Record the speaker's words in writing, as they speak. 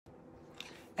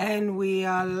And we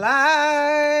are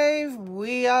live.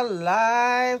 We are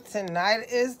live. Tonight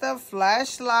is the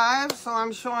Flash Live. So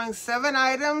I'm showing 7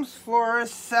 items for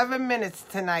 7 minutes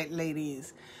tonight,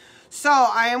 ladies. So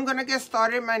I am going to get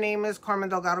started. My name is Carmen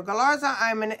Delgado Galarza.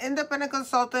 I'm an independent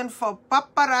consultant for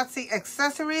Paparazzi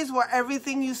Accessories, where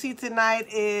everything you see tonight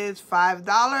is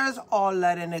 $5, all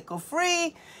lead and nickel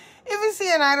free. If you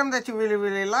see an item that you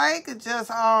really like, just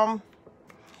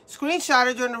screenshot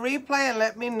it during the replay and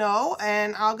let me know,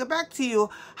 and I'll get back to you.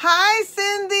 Hi,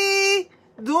 Cindy.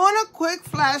 Doing a quick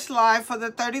flash live for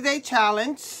the 30-day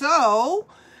challenge, so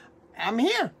I'm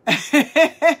here.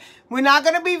 We're not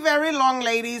going to be very long,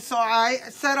 ladies, so I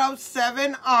set up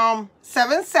 7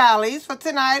 Sallys for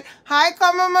tonight. Hi,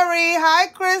 Carmen Marie. Hi,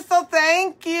 Crystal.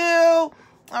 Thank you.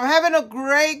 I'm having a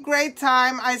great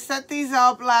time. I set these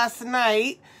up last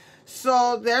night.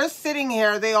 So they're sitting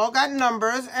here. They all got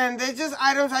numbers, and they're just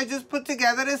items I just put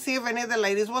together to see if any of the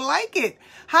ladies will like it.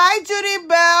 Hi, Judy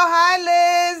Bell.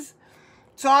 Hi, Liz.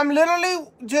 So I'm literally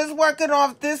just working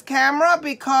off this camera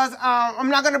because I'm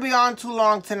not going to be on too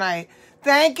long tonight.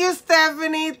 Thank you,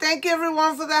 Stephanie. Thank you,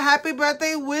 everyone, for the happy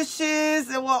birthday wishes.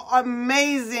 They were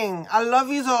amazing. I love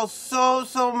you all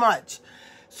so much.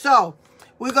 So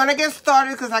we're going to get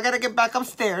started because I got to get back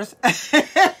upstairs.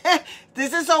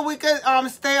 This is so we can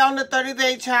stay on the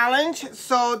 30-day challenge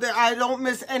so that I don't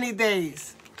miss any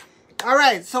days. All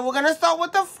right, so we're going to start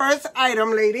with the first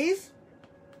item, ladies.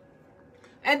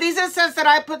 And these are sets that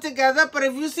I put together, but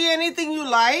if you see anything you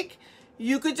like,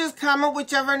 you could just comment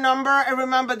whichever number. And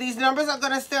remember, these numbers are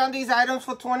going to stay on these items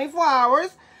for 24 hours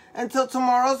until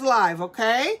tomorrow's live,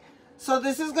 okay? So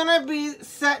this is going to be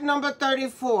set number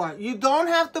 34. You don't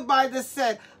have to buy the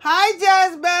set. Hi,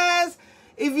 Jazzbaz.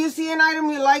 If you see an item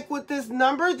you like with this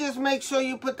number, just make sure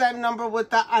you put that number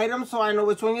with the item so I know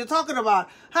which one you're talking about.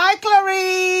 Hi,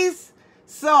 Clarice.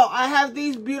 So I have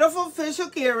these beautiful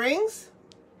fishhook earrings.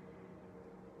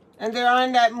 And they're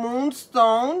on that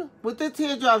moonstone with the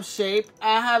teardrop shape.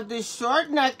 I have this short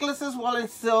necklace as well in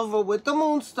silver with the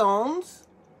moonstones.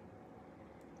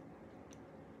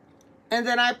 And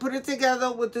then I put it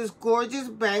together with this gorgeous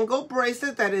bangle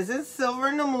bracelet that is in silver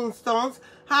and the moonstones.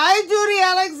 Hi, Judy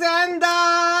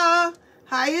Alexander.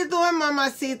 How you doing,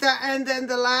 Mamacita? And then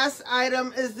the last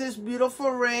item is this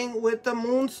beautiful ring with the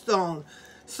moonstone.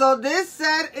 So this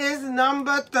set is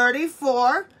number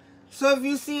 34. So if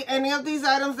you see any of these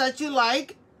items that you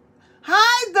like.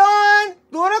 Hi, Dawn.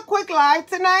 Doing a quick live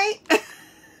tonight.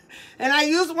 And I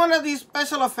used one of these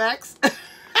special effects.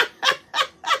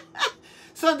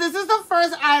 So this is the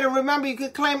first item. Remember, you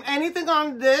can claim anything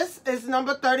on this. It's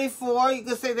number 34. You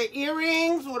can say the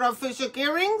earrings with our fishhook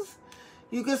earrings.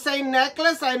 You can say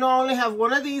necklace. I know I only have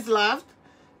one of these left.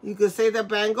 You can say the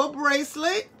bangle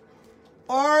bracelet.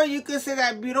 Or you can say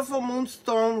that beautiful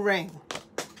moonstone ring.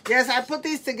 Yes, I put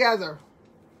these together.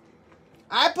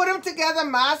 I put them together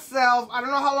myself. I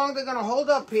don't know how long they're going to hold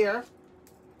up here.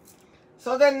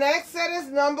 So the next set is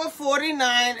number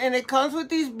 49, and it comes with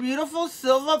these beautiful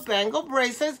silver bangle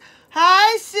bracelets.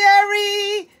 Hi,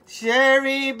 Sherry.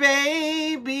 Sherry,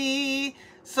 baby.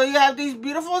 So you have these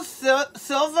beautiful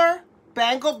silver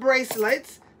bangle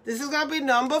bracelets. This is going to be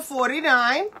number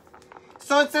 49.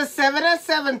 So it's a 7 and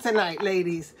 7 tonight,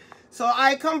 ladies. So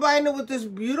I combined it with this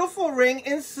beautiful ring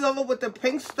in silver with the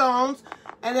pink stones,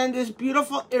 and then this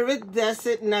beautiful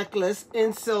iridescent necklace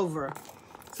in silver.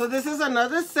 So this is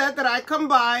another set that I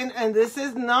combined, and this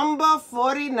is number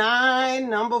 49.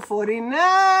 Number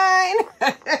 49.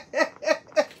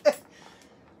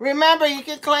 Remember, you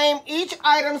can claim each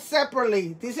item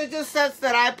separately. These are just sets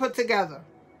that I put together.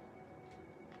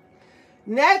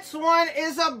 Next one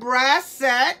is a brass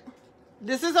set.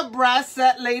 This is a brass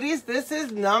set, ladies. This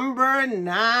is number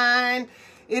 9.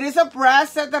 It is a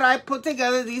brass set that I put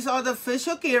together. These are the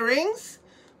fishhook earrings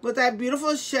with that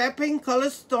beautiful champagne color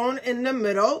stone in the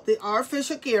middle. They are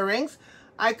fishhook earrings.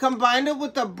 I combined it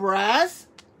with the brass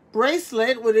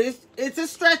bracelet, which it's a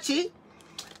stretchy.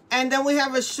 And then we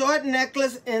have a short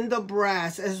necklace in the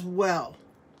brass as well.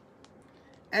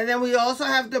 And then we also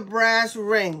have the brass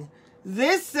ring.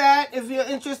 This set, if you're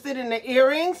interested in the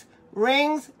earrings,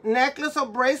 rings, necklace, or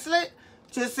bracelet,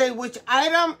 just say which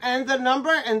item and the number,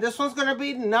 and this one's going to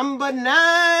be number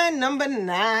 9. Number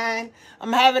 9.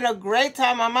 I'm having a great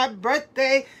time on my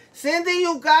birthday. Cindy,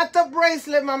 you got the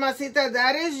bracelet, Mamacita.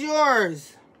 That is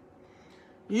yours.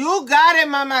 You got it,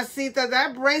 Mamacita.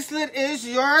 That bracelet is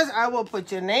yours. I will put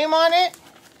your name on it.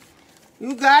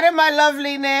 You got it, my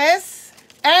loveliness.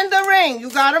 And the ring. You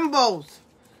got them both.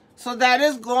 So that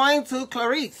is going to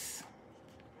Clarice.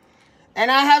 And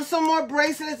I have some more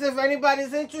bracelets if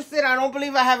anybody's interested. I don't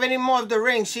believe I have any more of the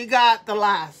ring. She got the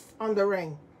last on the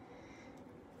ring.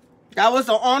 That was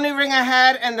the only ring I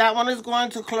had, and that one is going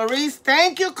to Clarice.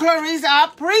 Thank you, Clarice. I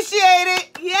appreciate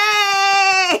it.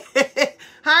 Yay!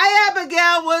 Hi,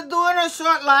 Abigail. We're doing a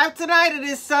short live tonight. It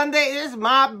is Sunday. It is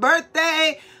my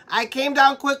birthday. I came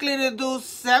down quickly to do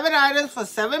 7 items for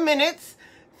 7 minutes.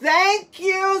 Thank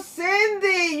you,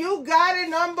 Cindy. You got it.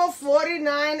 Number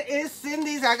 49 is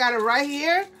Cindy's. I got it right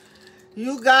here.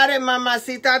 You got it,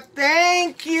 mamacita.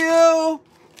 Thank you.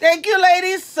 Thank you,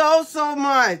 ladies, so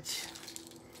much.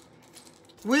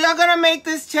 We are going to make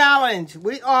this challenge.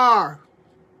 We are.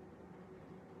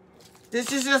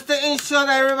 This is just to ensure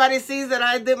that everybody sees that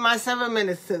I did my 7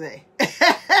 minutes today.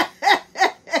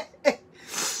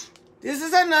 This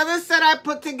is another set I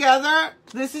put together.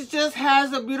 This is just has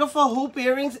the beautiful hoop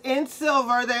earrings in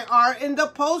silver. They are in the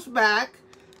post back.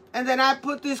 And then I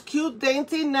put this cute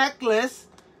dainty necklace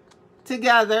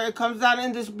together. It comes down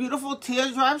in this beautiful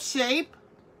teardrop shape.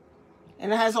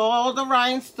 And it has all the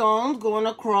rhinestones going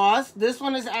across. This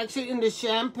one is actually in the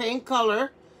champagne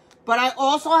color. But I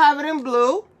also have it in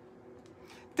blue.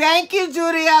 Thank you,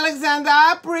 Judy Alexander.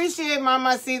 I appreciate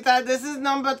mamacita. This is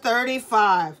number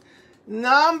 35.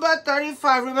 Number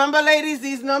 35. Remember, ladies,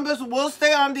 these numbers will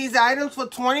stay on these items for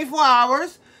 24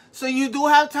 hours. So you do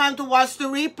have time to watch the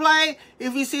replay.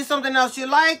 If you see something else you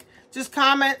like, just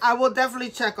comment. I will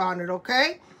definitely check on it,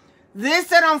 okay? This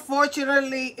set,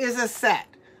 unfortunately, is a set.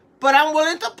 But I'm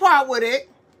willing to part with it.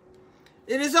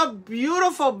 It is a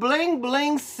beautiful bling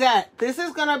bling set. This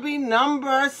is going to be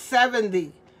number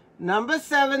 70. Number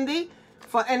 70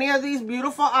 for any of these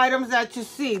beautiful items that you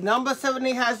see. Number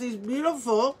 70 has these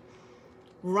beautiful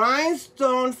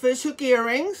rhinestone fishhook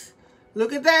earrings.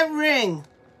 Look at that ring.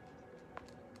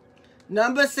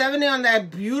 Number 70 on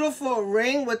that beautiful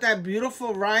ring with that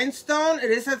beautiful rhinestone. It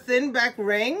is a thin back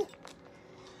ring.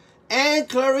 And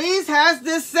Clarice has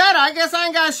this set. I guess I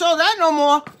ain't got to show that no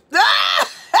more.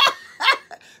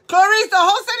 Clarice, the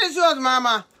whole set is yours,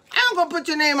 mama. I'm going to put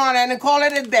your name on it and call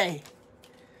it a day.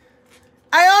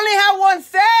 I only have one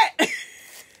set.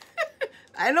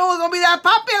 I know it's going to be that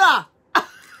popular.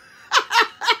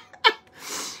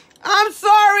 I'm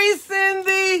sorry,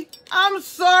 Cindy. I'm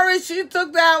sorry she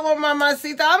took that one,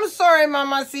 mamacita. I'm sorry,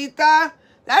 mamacita.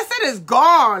 That set is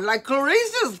gone. Like,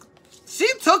 Clarice just, she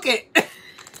took it.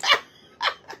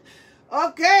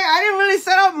 Okay, I didn't really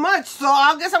set up much, so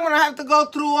I guess I'm going to have to go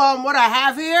through what I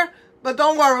have here. But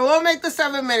don't worry, we'll make the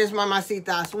 7 minutes,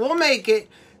 mamacitas. We'll make it.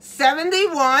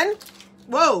 71.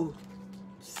 Whoa.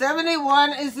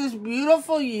 71 is this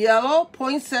beautiful yellow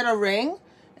poinsettia ring.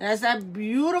 It has that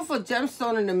beautiful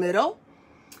gemstone in the middle.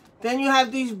 Then you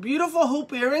have these beautiful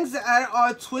hoop earrings that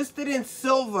are twisted in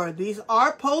silver. These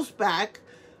are post back.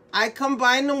 I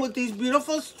combined them with these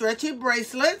beautiful stretchy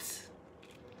bracelets.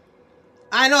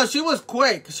 I know, she was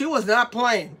quick. She was not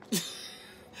playing.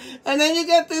 And then you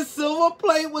get this silver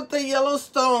plate with the yellow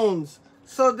stones.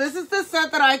 So this is the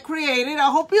set that I created. I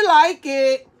hope you like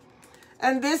it.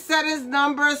 And this set is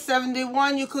number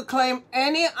 71. You could claim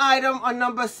any item on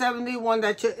number 71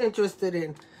 that you're interested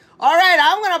in. All right,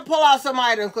 I'm going to pull out some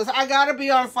items because I got to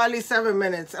be on finally 7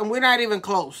 minutes. And we're not even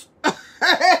close.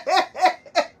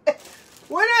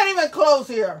 We're not even close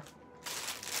here.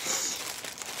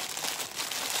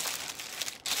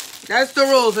 That's the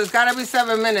rules. It's gotta be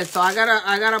 7 minutes, so I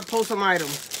gotta pull some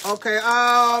items. Okay,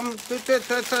 how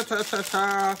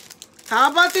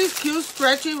about these cute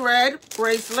stretchy red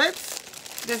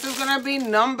bracelets? This is gonna be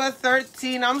number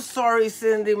 13. I'm sorry,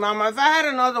 Cindy, mama. If I had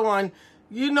another one,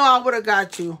 you know I would have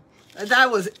got you. That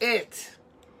was it.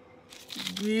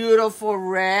 Beautiful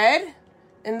red.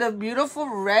 In the beautiful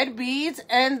red beads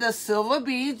and the silver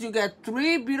beads, you get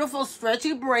 3 beautiful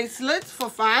stretchy bracelets for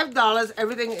 $5.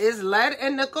 Everything is lead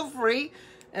and nickel free.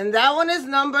 And that one is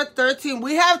number 13.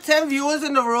 We have 10 viewers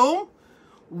in the room.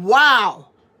 Wow.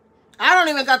 I don't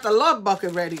even got the love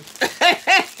bucket ready.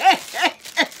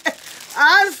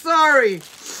 I'm sorry.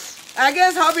 I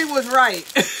guess hubby was right.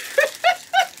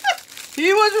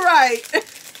 He was right.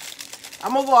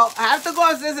 I'm gonna go. I have to go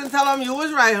upstairs and tell him you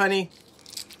was right, honey.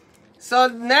 So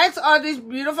next are these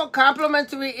beautiful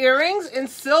complimentary earrings in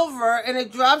silver, and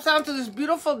it drops down to this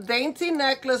beautiful dainty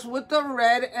necklace with the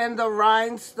red and the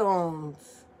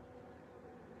rhinestones.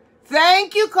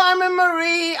 Thank you, Carmen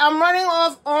Marie. I'm running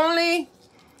off only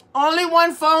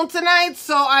one phone tonight,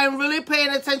 so I'm really paying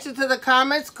attention to the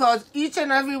comments because each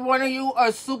and every one of you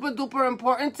are super duper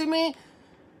important to me,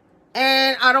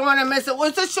 and I don't want to miss it. Well,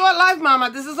 it's a short live, mama.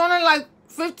 This is only like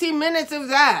 15 minutes, if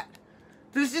that.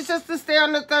 This is just to stay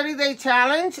on the 30-day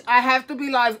challenge. I have to be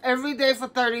live every day for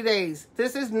 30 days.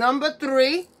 This is number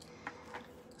 3.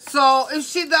 So if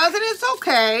she doesn't, it's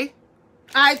okay.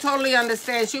 I totally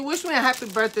understand. She wished me a happy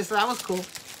birthday, so that was cool.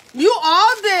 You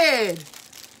all did.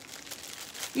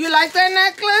 You like that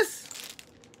necklace?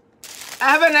 I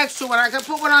have an extra one. I can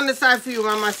put one on the side for you,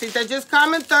 Mamacita. Just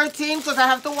comment 13 because I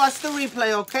have to watch the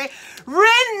replay, okay?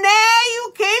 Renee,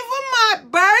 you came for my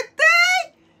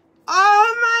birthday?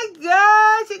 Oh my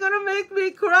gosh, you're gonna make me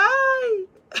cry.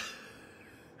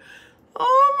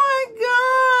 Oh my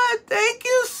God, thank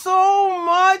you so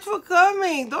much for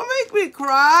coming. Don't make me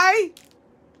cry.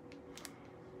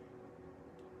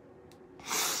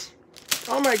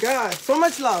 Oh my God, so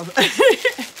much love.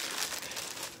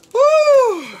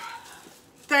 Woo!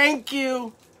 Thank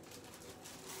you.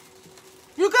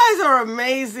 You guys are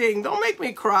amazing. Don't make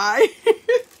me cry.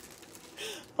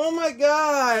 Oh my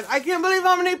God. I can't believe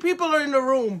how many people are in the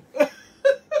room.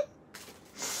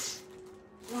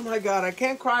 Oh my God. I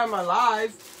can't cry on my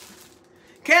live.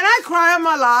 Can I cry on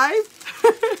my live?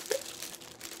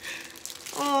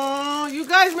 Oh, you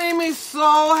guys made me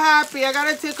so happy. I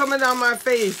got a tear coming down my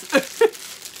face.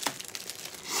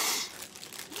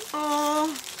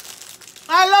 Oh.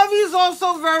 I love you all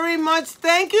so very much.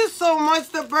 Thank you so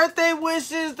much. The birthday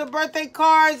wishes, the birthday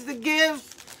cards, the gifts.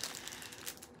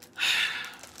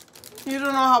 You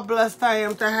don't know how blessed I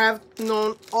am to have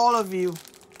known all of you.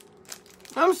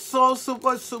 I'm so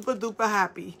super, super duper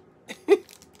happy.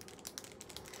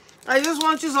 I just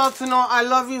want you all to know I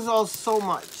love you all so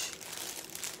much.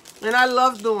 And I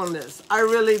love doing this. I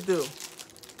really do.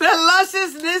 The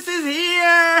lusciousness is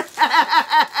here.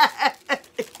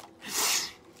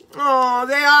 Oh,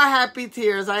 they are happy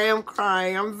tears. I am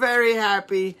crying. I'm very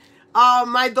happy.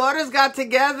 My daughters got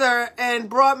together and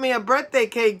brought me a birthday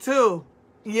cake too.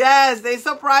 Yes, they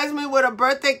surprised me with a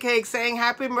birthday cake saying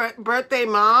happy birthday,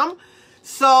 Mom.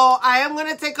 So I am going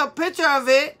to take a picture of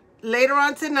it. Later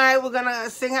on tonight, we're going to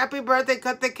sing happy birthday,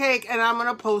 cut the cake, and I'm going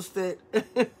to post it.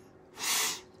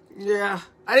 Yeah,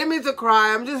 I didn't mean to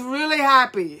cry. I'm just really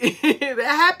happy. They're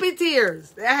happy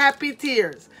tears. They're happy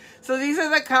tears. So these are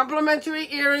the complimentary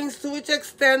earrings, 2-inch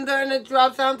extender, and it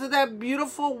drops down to that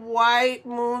beautiful white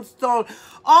moonstone.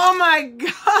 Oh my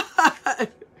God.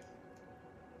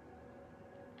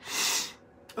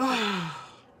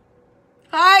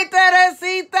 Hi,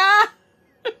 Teresita.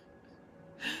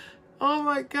 Oh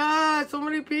my God, so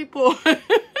many people.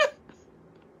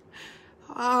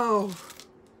 Oh,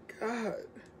 God.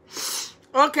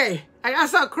 Okay, I gotta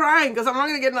stop crying because I'm not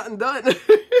gonna get nothing done.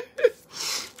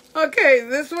 Okay,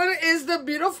 this one is the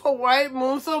beautiful white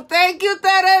moon. So thank you,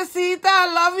 Teresita.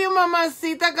 I love you,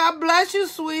 Mamacita. God bless you,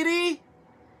 sweetie.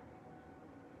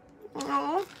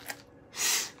 Oh.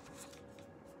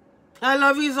 I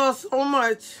love you so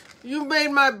much. You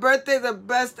made my birthday the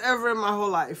best ever in my whole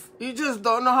life. You just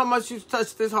don't know how much you've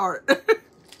touched this heart.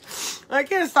 I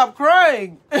can't stop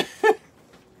crying. I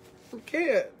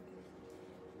can't.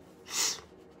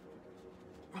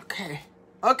 Okay.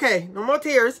 Okay, no more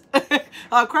tears.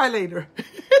 I'll cry later.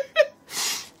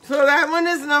 So that one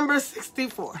is number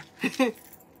 64.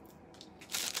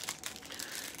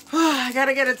 I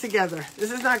gotta get it together. This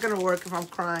is not gonna work if I'm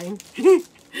crying.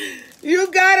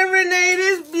 You got it, Renee. It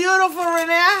is beautiful,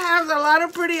 Renee. I have a lot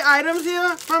of pretty items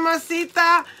here,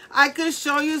 Mamacita. I could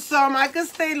show you some. I could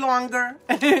stay longer.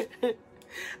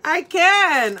 I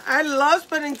can. I love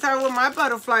spending time with my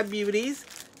butterfly beauties.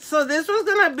 So this was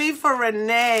going to be for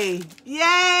Renee.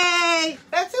 Yay!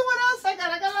 Let's see what else I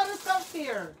got. I got a lot of stuff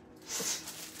here.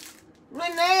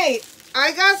 Renee,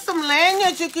 I got some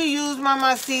lanyards you could use,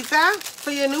 Mamacita,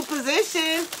 for your new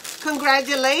position.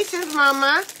 Congratulations,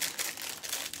 Mama.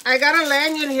 I got a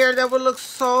lanyard here that would look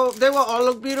so... They will all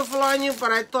look beautiful on you,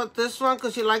 but I thought this one,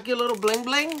 because you like your little bling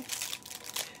bling.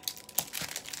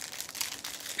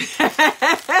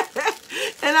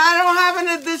 And I don't have an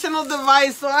additional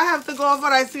device, so I have to go off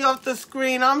what I see off the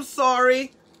screen. I'm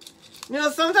sorry. You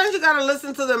know, sometimes you got to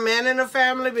listen to the man in the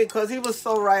family because he was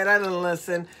so right. I didn't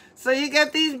listen. So you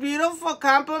get these beautiful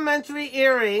complimentary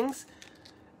earrings.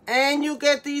 And you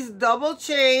get these double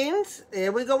chains.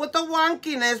 There we go with the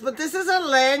wonkiness. But this is a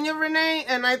lanyard, Renee.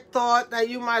 And I thought that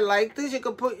you might like this. You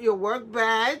could put your work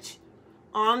badge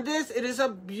on this. It is a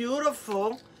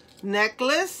beautiful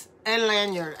necklace and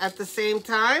lanyard at the same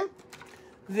time.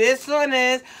 This one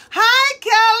is, hi,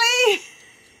 Kelly.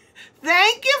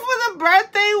 Thank you for the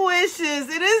birthday wishes.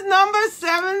 It is number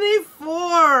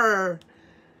 74.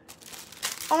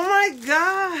 Oh, my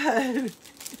God.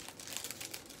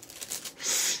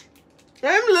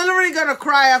 I'm literally going to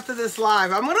cry after this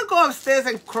live. I'm going to go upstairs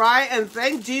and cry and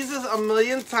thank Jesus a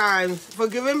million times for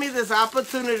giving me this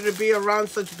opportunity to be around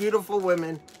such beautiful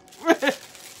women.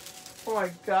 Oh, my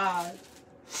God.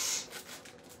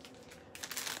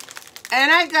 And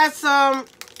I got some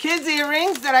kids'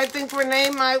 earrings that I think Renee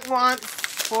might want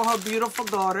for her beautiful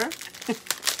daughter.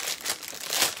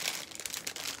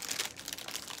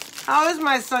 How is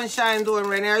my sunshine doing,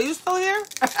 Renee? Are you still here?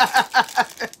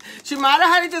 She might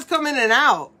have had to just come in and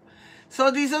out.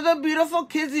 So these are the beautiful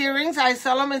kids' earrings. I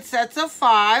sell them in sets of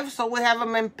 5. So we have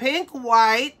them in pink,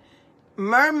 white,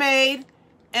 mermaid,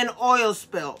 and oil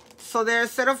spill. So they're a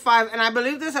set of 5. And I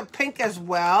believe there's a pink as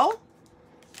well.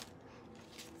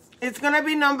 It's going to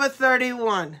be number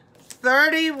 31.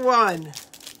 31.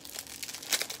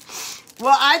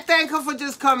 Well, I thank her for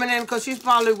just coming in because she's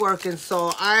probably working.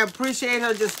 So I appreciate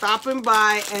her just stopping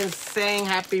by and saying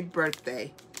happy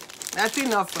birthday. That's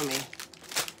enough for me.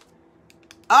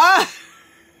 Ah,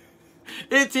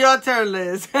 it's your turn,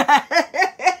 Liz.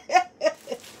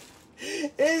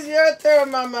 It's your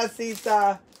turn,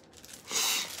 Mamacita.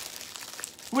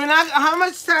 How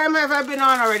much time have I been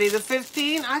on already? The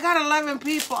 15? I got 11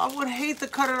 people. I would hate to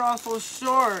cut it off so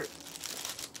short.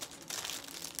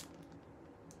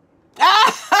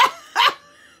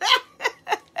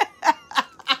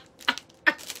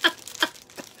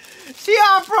 She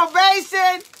on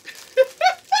probation.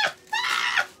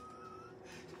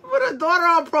 Put a daughter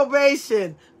on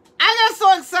probation. I got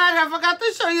so excited. I forgot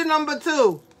to show you number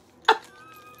 2.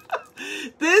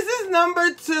 This is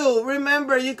number 2.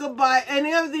 Remember, you could buy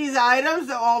any of these items.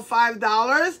 They're all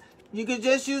 $5. You could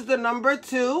just use the number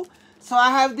 2. So I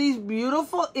have these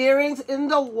beautiful earrings in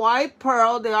the white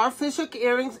pearl. They are fishhook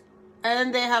earrings,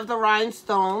 and they have the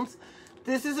rhinestones.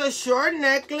 This is a short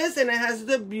necklace, and it has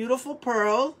the beautiful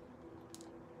pearl.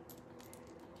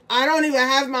 I don't even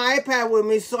have my iPad with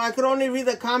me, so I could only read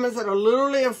the comments that are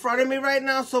literally in front of me right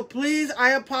now. So please, I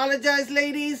apologize,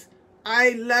 ladies. I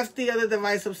left the other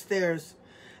device upstairs.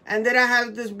 And then I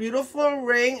have this beautiful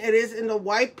ring. It is in the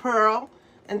white pearl.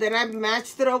 And then I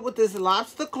matched it up with this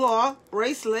lobster claw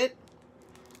bracelet.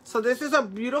 So this is a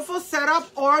beautiful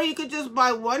setup. Or you could just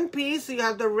buy one piece. So you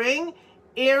have the ring,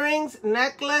 earrings,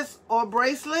 necklace, or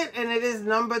bracelet. And it is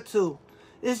number 2.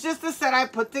 It's just a set I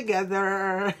put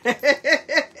together.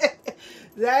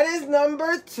 That is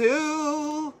number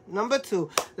 2. Number 2.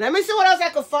 Let me see what else I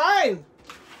could find.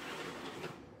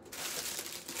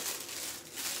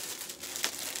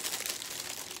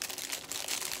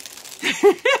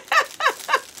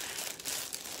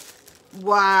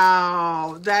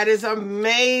 Wow, that is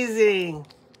amazing.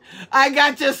 I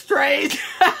got you straight.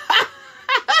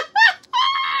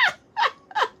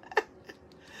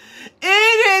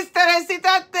 It is,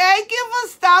 Teresita. Thank you for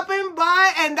stopping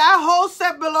by. And that whole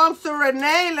set belongs to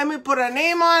Renee. Let me put her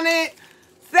name on it.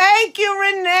 Thank you,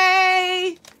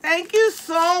 Renee. Thank you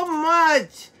so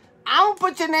much. I'm going to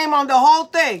put your name on the whole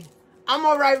thing. I'm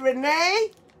going to write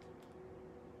Renee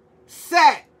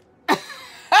set.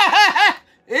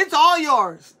 It's all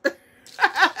yours.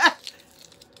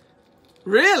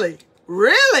 Really?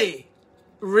 Really?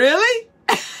 Really?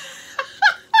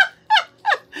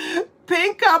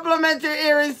 Pink complimentary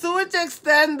earrings, switch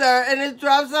extender, and it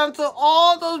drops onto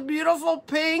all those beautiful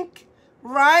pink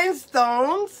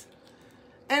rhinestones.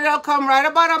 And it'll come right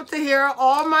about up to here.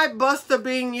 All my busts are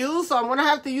being used, so I'm going to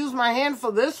have to use my hand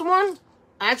for this one.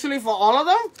 Actually, for all of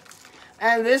them.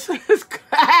 And this is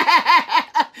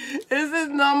this is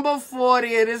number 40.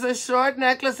 It is a short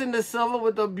necklace in the silver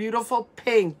with a beautiful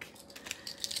pink.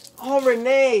 Oh,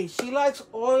 Renee, she likes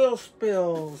oil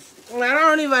spills. I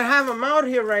don't even have them out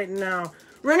here right now.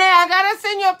 Renee, I gotta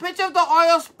send you a picture of the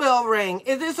oil spill ring.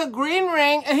 Is this a green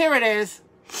ring? Here it is.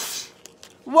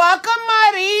 Welcome,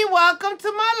 Marie. Welcome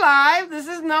to my live. This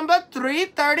is number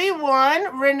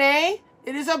 331. Renee,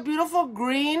 it is a beautiful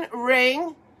green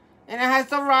ring. And it has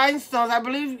the rhinestones. I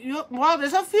believe well,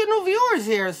 there's a few new viewers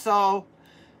here. So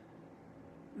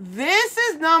this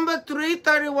is number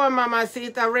 331,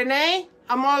 Mamacita. Renee,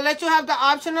 I'm going to let you have the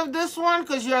option of this one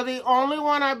because you're the only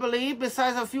one, I believe,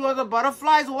 besides a few other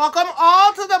butterflies. Welcome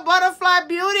all to the Butterfly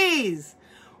Beauties.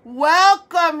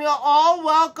 Welcome. You're all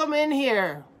welcome in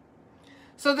here.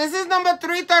 So this is number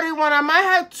 331. I might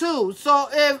have 2. So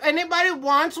if anybody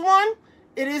wants one,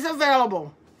 it is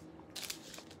available.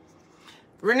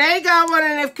 Renee got one,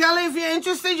 and if Kelly, if you're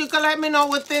interested, you can let me know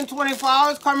within 24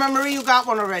 hours. Carmen Marie, you got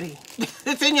one already.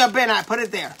 It's in your bin. I put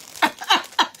it there.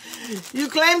 You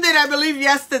claimed it, I believe,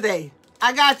 yesterday.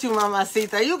 I got you,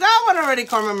 Mamacita. You got one already,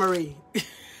 Carmen Marie.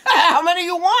 How many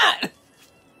you want?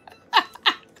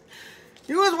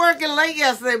 You was working late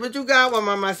yesterday, but you got one,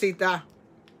 Mamacita.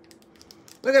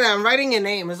 Look at that. I'm writing your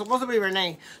name. It's supposed to be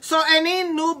Renee. So any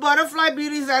new Butterfly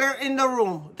Beauties that are in the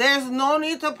room, there's no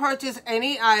need to purchase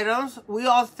any items. We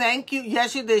all thank you.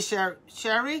 Yes, you did,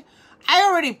 Sherry. I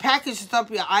already packaged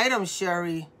up your items,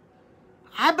 Sherry.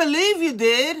 I believe you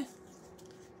did.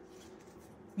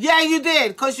 Yeah, you did.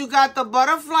 Because you got the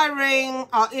butterfly ring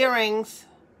earrings.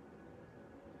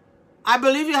 I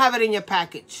believe you have it in your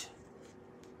package.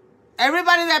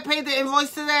 Everybody that paid the invoice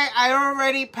today, I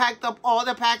already packed up all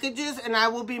the packages and I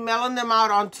will be mailing them out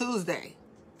on Tuesday.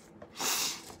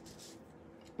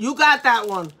 You got that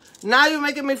one. Now you're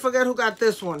making me forget who got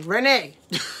this one. Renee.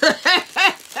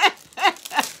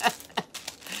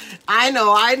 I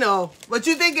know. But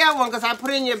you did get one because I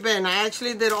put it in your bin. I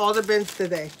actually did all the bins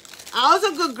today. I was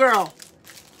a good girl.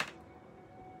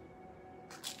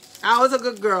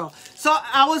 So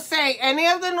I was saying, any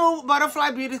of the new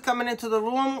Butterfly Beauties coming into the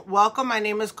room, welcome. My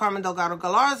name is Carmen Delgado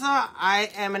Galarza.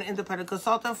 I am an independent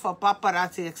consultant for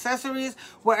Paparazzi Accessories,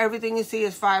 where everything you see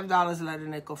is $5 lead and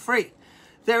nickel free.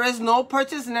 There is no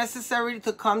purchase necessary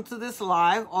to come to this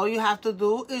live. All you have to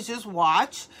do is just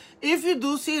watch. If you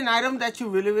do see an item that you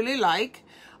really, really like,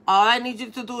 all I need you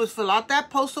to do is fill out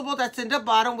that postable that's in the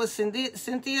bottom with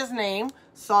Cynthia's name.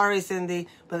 Sorry, Cindy,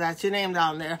 but that's your name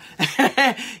down there.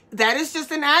 That is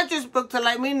just an address book to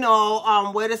let me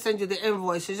know where to send you the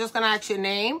invoice. It's just going to ask your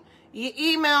name, your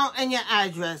email, and your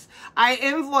address. I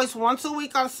invoice once a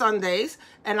week on Sundays,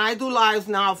 and I do lives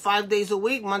now 5 days a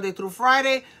week, Monday through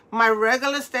Friday. My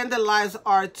regular standard lives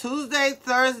are Tuesday,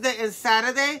 Thursday, and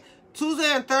Saturday.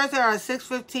 Tuesday and Thursday are at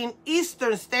 6:15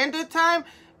 Eastern Standard Time,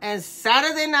 and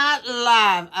Saturday Night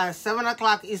Live at 7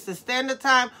 o'clock Eastern Standard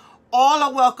Time. All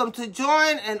are welcome to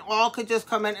join, and all could just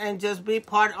come in and just be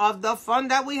part of the fun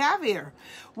that we have here.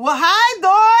 Well, hi,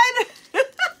 Dawn.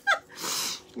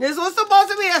 This was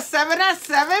supposed to be a 7 at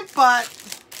 7, but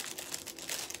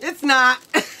it's not.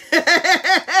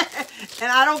 And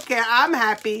I don't care. I'm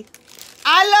happy.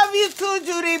 I love you too,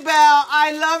 Judy Bell.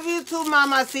 I love you too,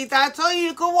 Mamacita. I told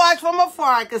you could watch from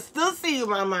afar. I can still see you,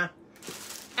 Mama.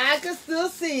 I can still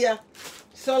see you.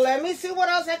 So let me see what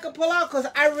else I can pull out, because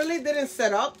I really didn't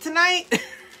set up tonight.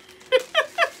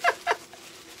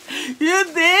 You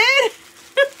did?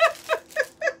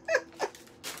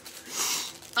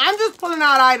 I'm just pulling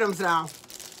out items now.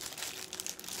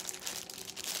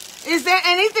 Is there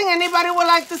anything anybody would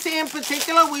like to see in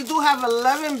particular? We do have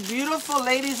 11 beautiful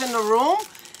ladies in the room.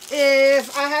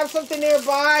 If I have something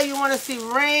nearby, you want to see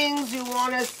rings, you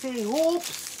want to see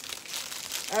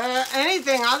hoops,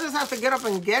 anything, I'll just have to get up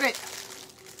and get it.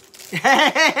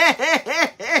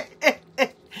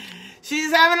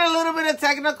 She's having a little bit of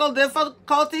technical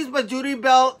difficulties, but Judy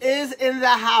Bell is in the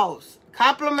house.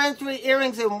 Complimentary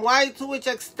earrings in white, 2-inch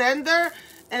extender,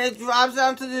 and it drops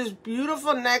down to this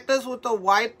beautiful necklace with the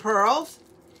white pearls.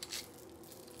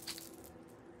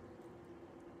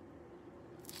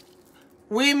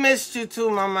 We missed you too,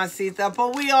 Mamacita,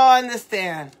 but we all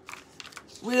understand.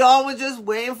 We all were just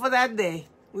waiting for that day.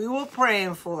 We were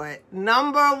praying for it.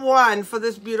 Number 1 for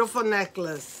this beautiful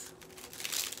necklace.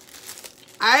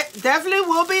 I definitely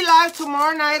will be live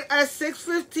tomorrow night at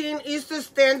 6:15 Eastern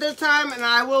Standard Time, and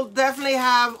I will definitely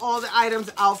have all the items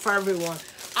out for everyone.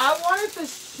 I wanted to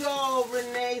show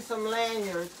Renee some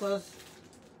lanyards, because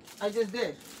I just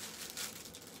did.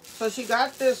 So she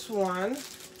got this one.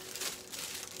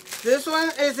 This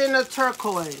one is in a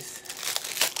turquoise.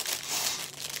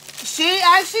 She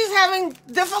actually is having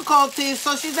difficulties,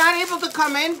 so she's not able to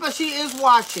come in, but she is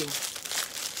watching.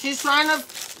 She's trying to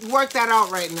work that out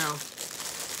right now.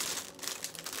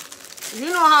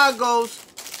 You know how it goes.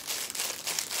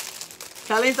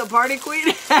 Kelly's the party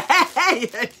queen.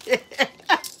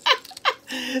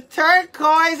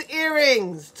 Turquoise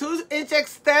earrings, 2-inch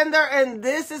extender, and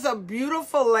this is a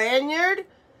beautiful lanyard.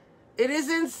 It is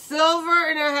in silver,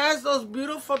 and it has those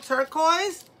beautiful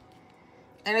turquoise.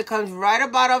 And it comes right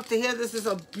about up to here. This is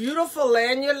a beautiful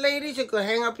lanyard, ladies. You could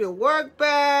hang up your work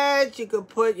badge. You could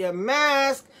put your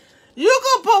mask. You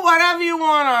could put whatever you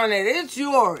want on it. It's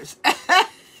yours.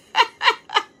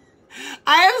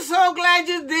 I am so glad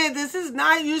you did. This is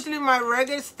not usually my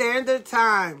regular standard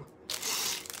time.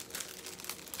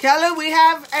 Kelly, we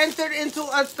have entered into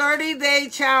a 30-day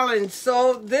challenge.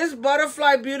 So this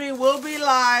Butterfly Beauty will be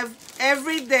live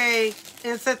every day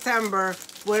in September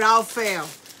without fail.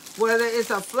 Whether it's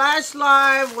a flash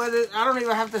live, whether I don't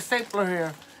even have the stapler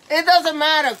here. It doesn't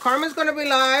matter. Carmen's going to be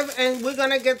live, and we're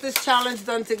going to get this challenge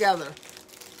done together.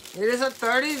 It is a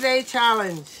 30-day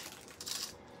challenge.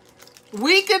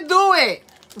 We could do it.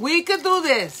 We could do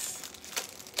this.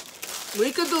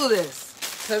 We could do this.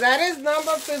 So that is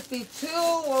number 52.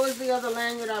 What was the other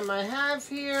lanyard I might have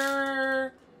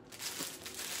here?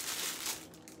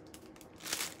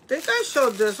 I think I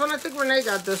showed this one. I think Renee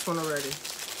got this one already.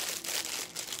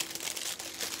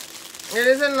 It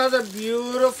is another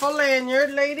beautiful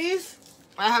lanyard, ladies.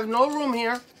 I have no room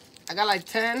here. I got like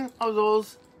 10 of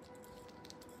those.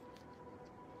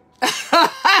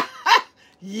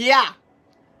 Yeah.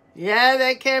 Yeah,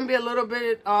 they can be a little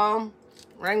bit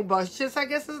rambunctious, I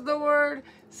guess is the word.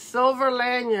 Silver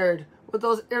lanyard with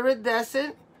those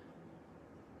iridescent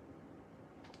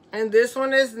And this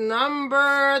one is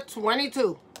number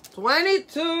 22.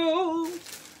 22.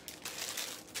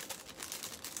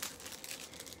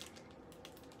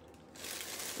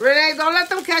 Renee, don't let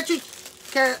them catch you.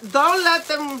 Don't let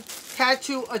them catch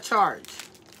you a charge.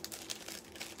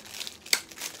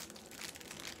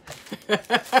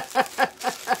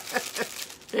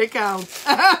 It counts.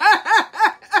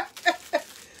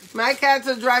 My cats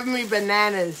are driving me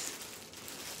bananas.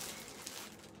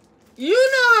 You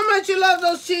know how much you love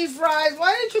those cheese fries.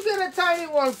 Why didn't you get a tiny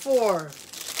one for?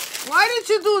 Why did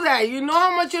you do that? You know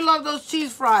how much you love those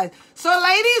cheese fries. So,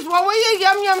 ladies, what were your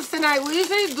yum-yums tonight? We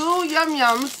usually do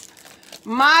yum-yums.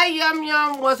 My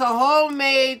yum-yum was a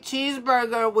homemade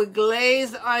cheeseburger with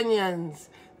glazed onions.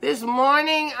 This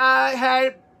morning, I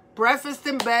had breakfast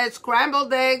in bed,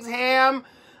 scrambled eggs, ham.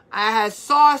 I had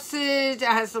sausage.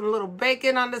 I had some little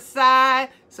bacon on the side,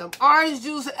 some orange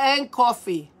juice, and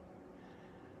coffee.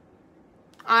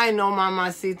 I know,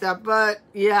 Mamacita, but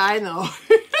yeah, I know.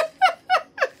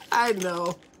 I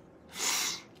know.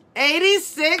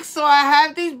 86, so I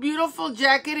have these beautiful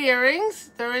jacket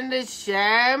earrings. They're in the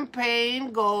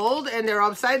champagne gold, and they're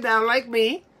upside down like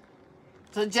me.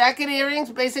 So jacket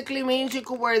earrings basically means you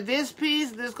could wear this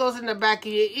piece. This goes in the back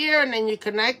of your ear, and then you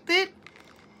connect it.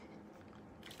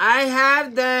 I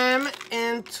have them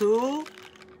in 2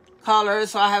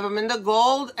 colors. So I have them in the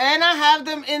gold, and I have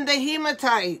them in the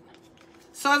hematite.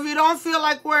 So if you don't feel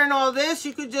like wearing all this,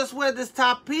 you could just wear this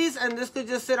top piece, and this could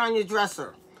just sit on your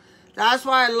dresser. That's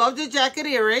why I love the jacket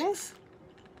earrings,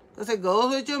 because it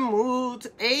goes with your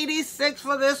mood. 86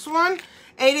 for this one.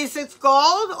 86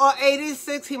 gold or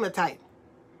 86 hematite.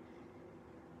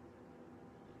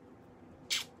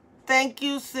 Thank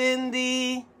you,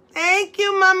 Cindy. Thank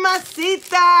you,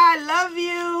 Mamacita. I love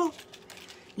you.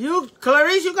 You,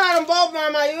 Clarice, you got them both,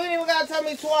 Mama. You ain't even got to tell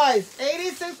me twice.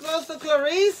 86 goes to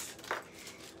Clarice.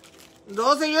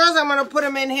 Those are yours. I'm going to put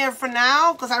them in here for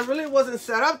now because I really wasn't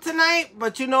set up tonight.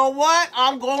 But you know what?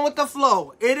 I'm going with the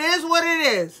flow. It is what it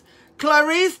is.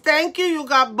 Clarice, thank you. You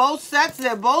got both sets.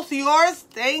 They're both yours.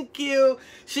 Thank you.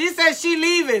 She said she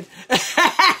leaving.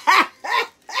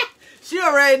 She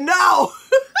already know.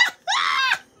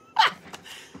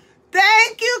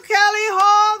 Thank you, Kelly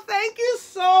Hall. Thank you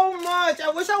so much. I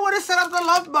wish I would have set up the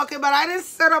love bucket, but I didn't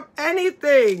set up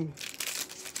anything.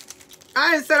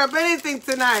 I didn't set up anything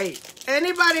tonight.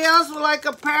 Anybody else would like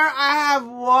a pair? I have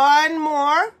one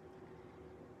more.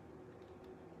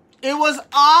 It was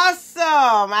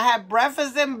awesome. I had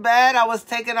breakfast in bed. I was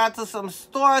taken out to some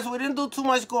stores. We didn't do too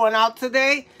much going out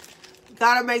today.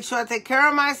 Gotta make sure I take care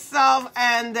of myself.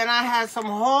 And then I had some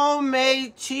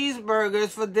homemade cheeseburgers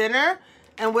for dinner.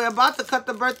 And we're about to cut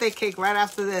the birthday cake right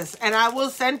after this. And I will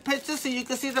send pictures so you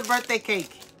can see the birthday cake.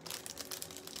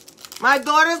 My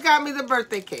daughter's got me the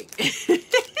birthday cake.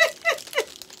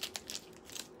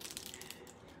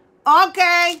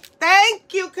 Okay.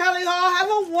 Thank you, Kelly Hall. Have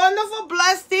a wonderful,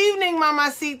 blessed evening,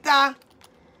 Mamacita.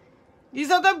 These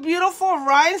are the beautiful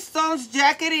rhinestones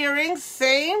jacket earrings.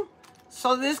 Same.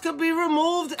 So this could be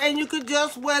removed and you could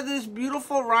just wear this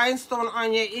beautiful rhinestone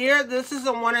on your ear. This is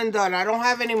a one and done. I don't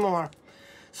have any more.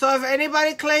 So if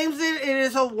anybody claims it, it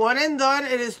is a one and done.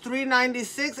 It is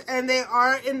 $3.96 and they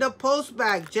are in the post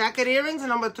bag. Jacket earrings,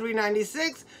 number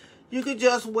 $3.96. You could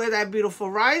just wear that beautiful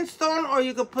rhinestone or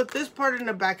you could put this part in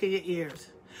the back of your ears.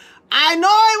 I know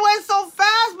it went so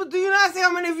fast, but do you not see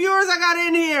how many viewers I got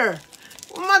in here?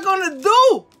 What am I going to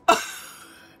do?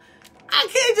 I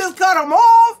can't just cut them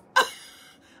off.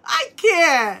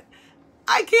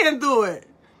 I can't do it.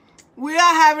 We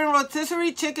are having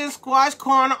rotisserie chicken, squash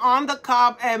corn on the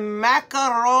cob, and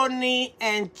macaroni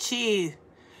and cheese.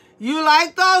 You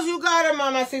like those? You got them,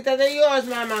 Mamacita. They're yours,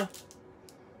 Mama.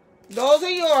 Those are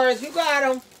yours. You got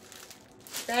them.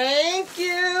 Thank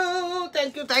you.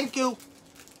 Thank you. Thank you.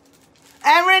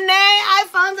 And Renee, I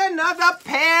found another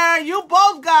pair. You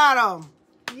both got them.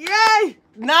 Yay.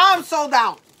 Now I'm sold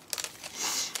out.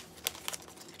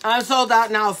 I'm sold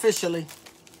out now officially.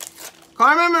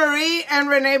 Carmen Marie and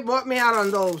Renee bought me out on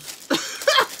those.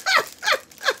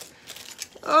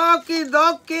 Okie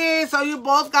dokie. So you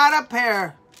both got a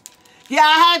pair. Yeah,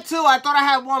 I had 2. I thought I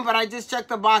had 1, but I just checked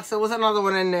the box. There was another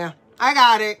one in there. I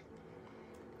got it.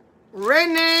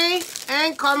 Renee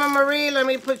and Carmen Marie, let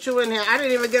me put you in here. I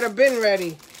didn't even get a bin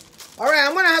ready. All right,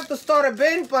 I'm going to have to start a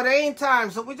bin, but it ain't time.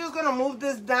 So we're just going to move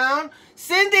this down.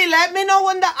 Cindy, let me know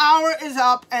when the hour is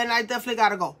up, and I definitely got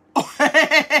to go.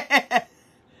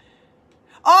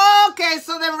 Okay,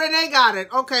 so then Renee got it.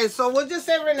 Okay, so we'll just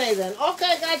say Renee then.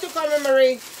 Okay, got you, Carmen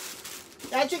Marie.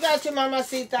 Got you,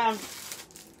 Mamacita.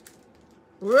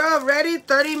 We're already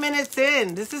 30 minutes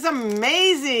in. This is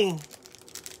amazing.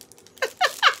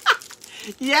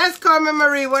 Yes, Carmen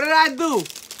Marie, what did I do?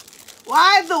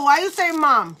 Why you say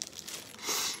mom?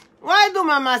 Why do,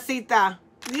 mamacita?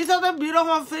 These are the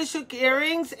beautiful fish hook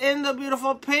earrings in the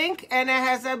beautiful pink, and it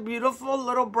has a beautiful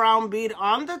little brown bead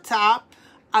on the top.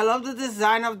 I love the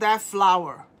design of that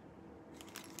flower.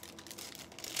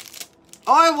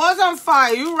 Oh, it was on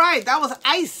fire. You're right. That was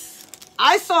ice.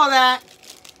 I saw that.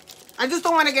 I just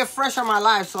don't want to get fresh on my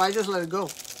life, so I just let it go.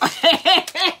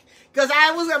 Because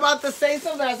I was about to say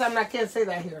something, I can't say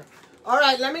that here. All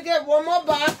right, let me get one more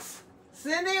box.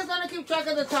 Cindy is going to keep track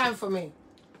of the time for me.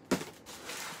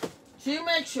 She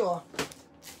makes sure.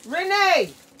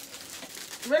 Renee,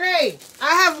 I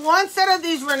have one set of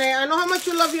these, Renee. I know how much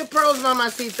you love your pearls,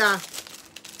 mamacita.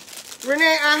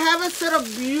 Renee, I have a set of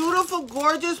beautiful,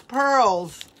 gorgeous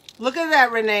pearls. Look at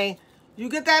that, Renee. You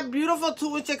get that beautiful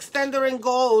 2-inch extender in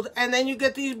gold, and then you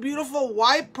get these beautiful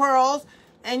white pearls,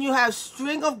 and you have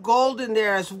string of gold in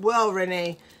there as well,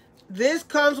 Renee. This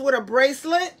comes with a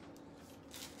bracelet.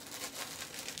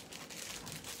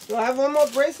 Do I have one more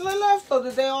bracelet left, or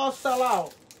did they all sell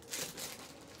out?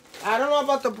 I don't know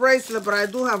about the bracelet, but I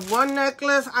do have one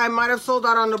necklace. I might have sold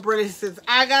out on the bracelets.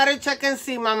 I gotta check and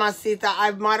see, mamacita.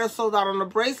 I might have sold out on the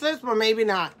bracelets, but maybe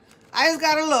not. I just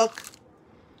gotta look.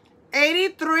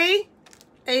 83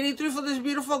 for this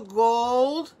beautiful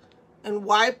gold and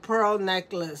white pearl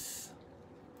necklace.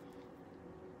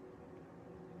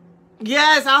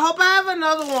 Yes, I hope I have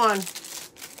another one.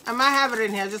 I might have it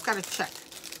in here. I just gotta check.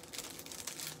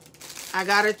 I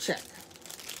gotta check.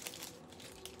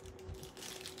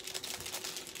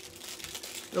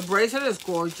 The bracelet is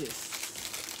gorgeous.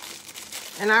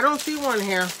 And I don't see one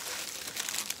here.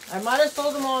 I might have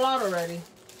sold them all out already.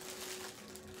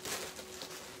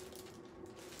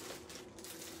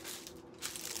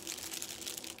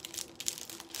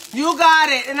 You got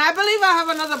it. And I believe I have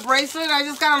another bracelet. I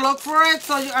just gotta look for it.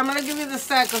 So I'm gonna give you the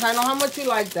set because I know how much you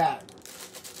like that.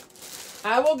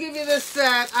 I will give you this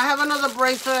set. I have another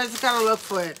bracelet. I just gotta look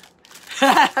for it.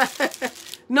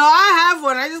 No, I have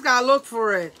one. I just gotta look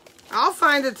for it. I'll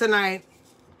find it tonight.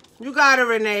 You got it,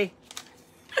 Renee.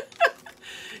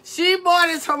 She bought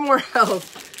it somewhere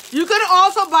else. You could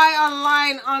also buy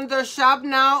online under Shop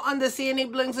Now under C&E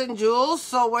Blings and Jewels.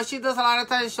 So what she does a lot of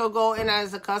times, she'll go in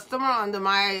as a customer under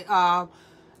my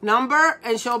number,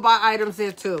 and she'll buy items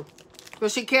there too.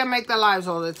 But she can't make the lives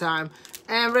all the time.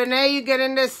 And Renee, you get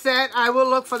in this set. I will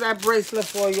look for that bracelet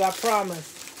for you, I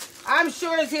promise. I'm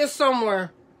sure it's here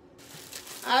somewhere.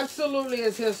 Absolutely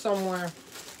it's here somewhere.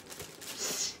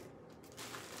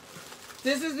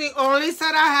 This is the only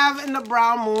set I have in the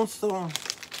brown moonstone.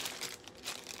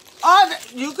 Oh,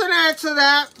 you can answer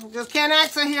that. Just can't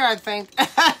answer here, I think. But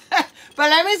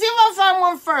let me see if I find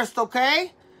one first,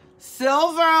 okay?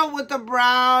 Silver with the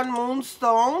brown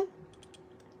moonstone.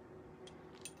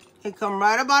 It come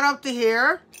right about up to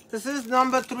here. This is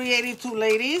number 382,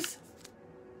 ladies.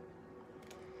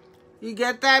 You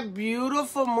get that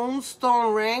beautiful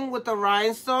moonstone ring with the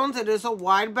rhinestones. It is a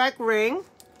wide back ring.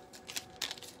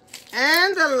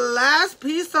 And the last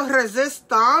piece of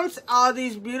resistance are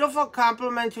these beautiful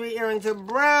complimentary earrings in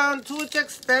brown, 2-inch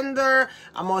extender.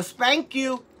 I'm gonna spank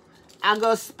you. I'm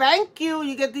gonna spank you.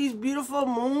 You get these beautiful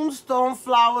moonstone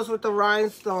flowers with the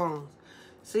rhinestones.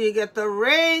 So you get the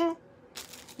ring,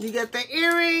 you get the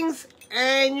earrings,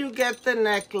 and you get the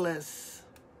necklace.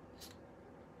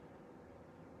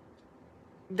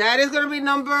 That is gonna be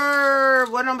number,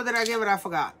 what number did I give it? I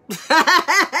forgot.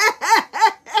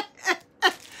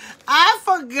 I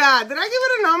forgot. Did I give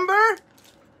it a number?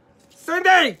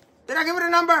 Cindy, did I give it a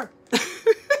number?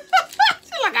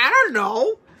 She's like, I don't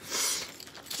know.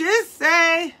 Just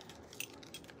say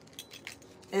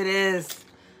it is.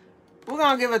 We're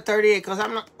going to give it 38 because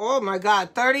I'm not, oh my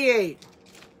God, 38.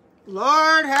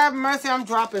 Lord have mercy, I'm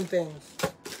dropping things.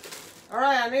 All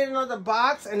right, I need another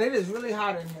box, and it is really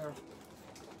hot in here.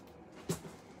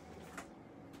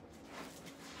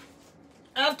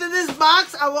 After this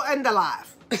box, I will end the live.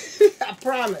 I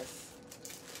promise.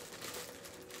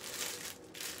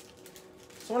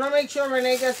 So I want to make sure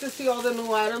Renee gets to see all the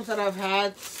new items that I've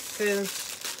had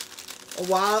since a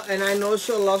while. And I know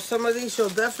she'll love some of these. She'll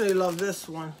definitely love this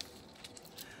one.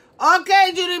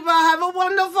 Okay, Judy Bell. Have a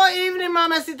wonderful evening,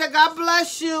 mamacita. God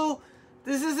bless you.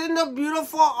 This is in the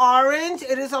beautiful orange.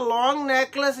 It is a long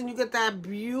necklace. And you get that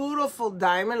beautiful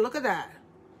diamond. Look at that.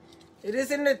 It is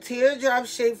in the teardrop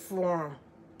shape form.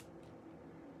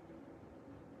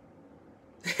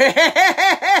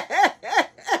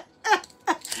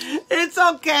 It's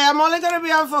okay. I'm only going to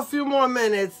be on for a few more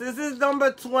minutes. This is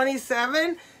number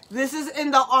 27. This is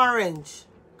in the orange.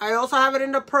 I also have it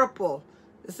in the purple.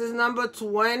 This is number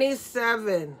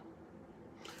 27.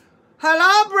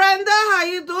 Hello, Brenda. How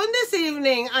you doing this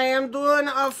evening? I am doing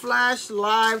a flash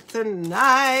live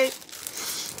tonight.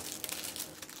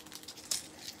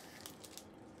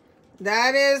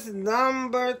 That is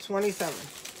number 27.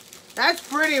 That's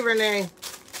pretty, Renee.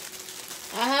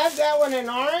 I have that one in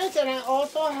orange, and I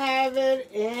also have it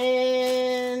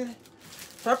in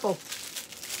purple.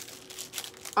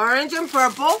 Orange and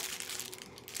purple.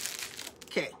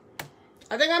 Okay.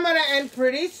 I think I'm going to end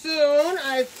pretty soon.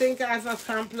 I think I've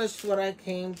accomplished what I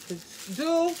came to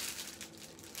do.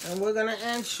 And we're going to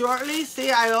end shortly.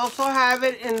 See, I also have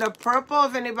it in the purple.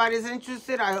 If anybody's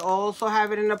interested, I also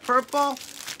have it in the purple.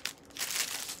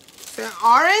 So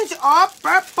orange or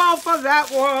purple for that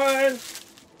one.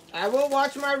 I will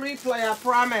watch my replay, I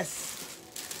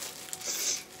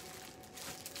promise.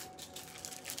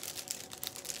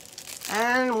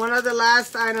 And one of the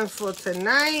last items for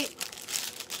tonight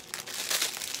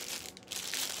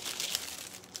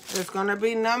is going to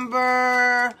be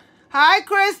number, hi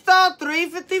Crystal,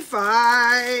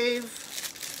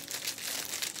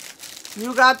 355.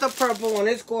 You got the purple one,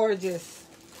 it's gorgeous.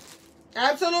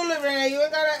 Absolutely, Renee, you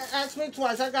ain't got to ask me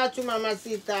twice. I got you,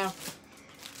 mamacita.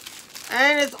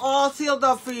 And it's all sealed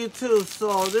up for you too.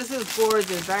 So this is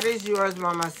gorgeous. That is yours,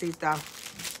 mamacita.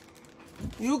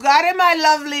 You got it, my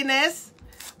loveliness.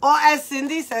 Or as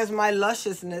Cindy says, my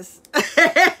lusciousness.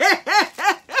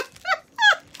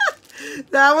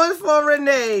 That one's for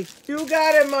Renee. You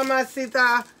got it,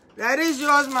 mamacita. That is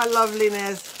yours, my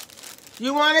loveliness.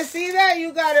 You want to see that?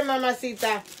 You got it,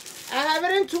 mamacita. I have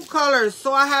it in two colors.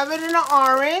 So I have it in an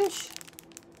orange.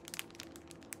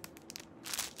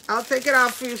 I'll take it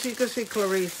out for you so you can see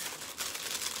Clarice.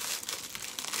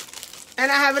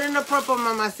 And I have it in the purple,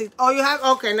 mamacita. Oh, you have?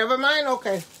 Okay, never mind.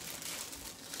 Okay.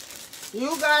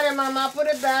 You got it, mama. Put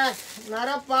it back. Not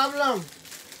a problem.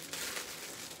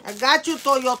 I got you,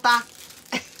 Toyota.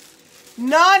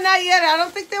 No, not yet. I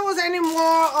don't think there was any more.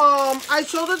 I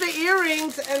showed her the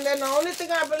earrings, and then the only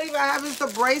thing I believe I have is the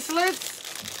bracelets.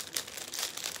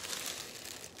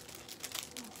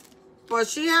 But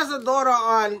she has a daughter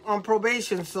on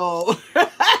probation, so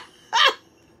let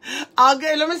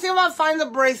me see if I find the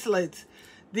bracelets.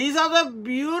 These are the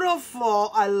beautiful,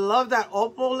 I love that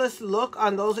opalist look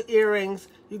on those earrings.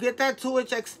 You get that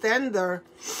 2-inch extender,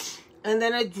 and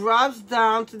then it drops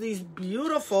down to these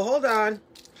beautiful, hold on.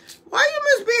 Why are you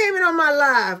misbehaving on my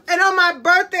live? And on my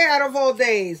birthday out of all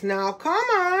days. Now, come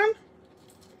on.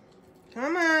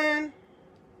 Come on.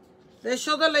 Let's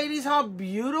show the ladies how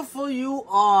beautiful you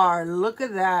are. Look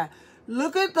at that.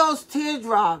 Look at those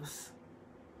teardrops.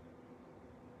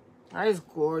 That is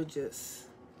gorgeous.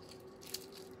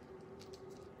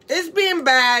 It's being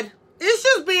bad. It's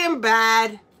just being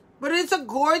bad. But it's a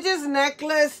gorgeous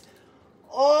necklace.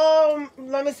 Oh,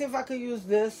 let me see if I can use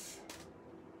this.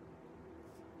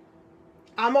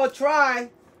 I'm going to try.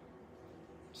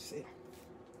 Let's see.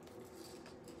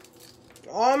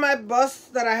 All my busts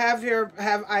that I have here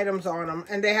have items on them,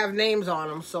 and they have names on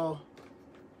them, so.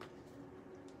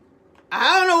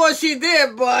 I don't know what she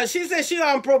did, but she said she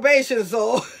on probation,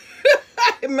 so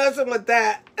I ain't messing with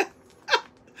that.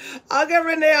 I'll get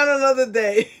Renee on another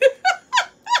day.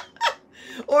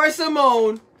 Or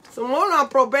Simone. Simone on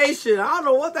probation. I don't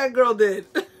know what that girl did.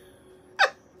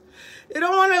 You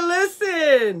don't want to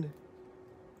listen.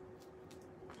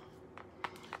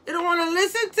 You don't want to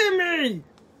listen to me.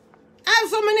 I have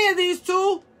so many of these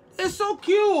too. They're so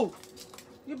cute.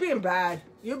 You're being bad.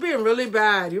 You're being really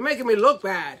bad. You're making me look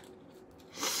bad.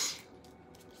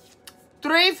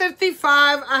 $3.55.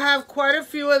 I have quite a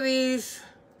few of these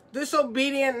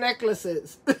disobedient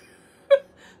necklaces.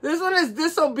 This one is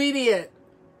disobedient.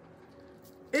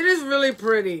 It is really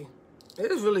pretty.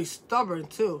 It is really stubborn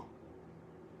too.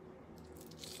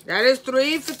 That is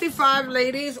 $3.55,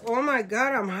 ladies. Oh my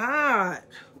God, I'm hot.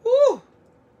 Woo.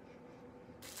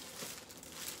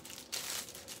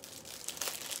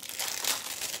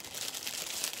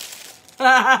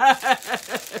 I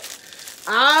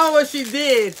don't know what she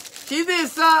did. She did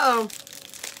something.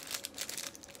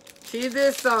 She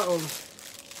did something.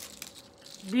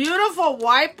 Beautiful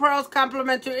white pearls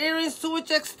complimentary earrings, 2-inch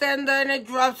extender, and it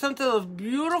drops into those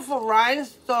beautiful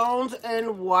rhinestones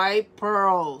and white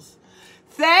pearls.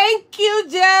 Thank you,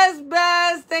 Jazz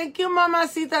Best. Thank you,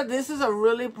 Mamacita. This is a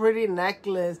really pretty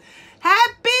necklace.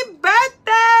 Happy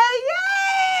birthday!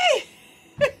 Yay!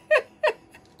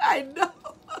 I know.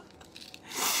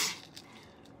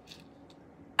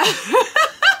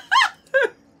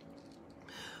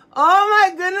 Oh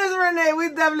my goodness, Renee, we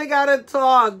definitely gotta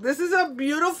talk. This is a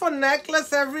beautiful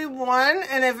necklace, everyone.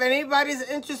 And if anybody's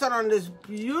interested on this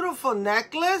beautiful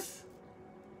necklace,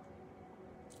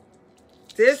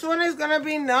 This one is going to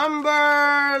be number,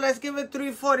 let's give it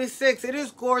 346. It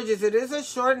is gorgeous. It is a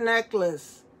short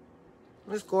necklace.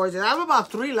 It's gorgeous. I have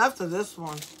about 3 left of this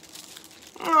one.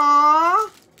 Aww.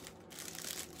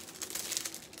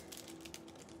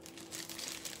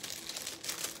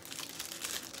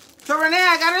 So, Renee,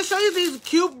 I got to show you these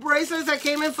cute bracelets that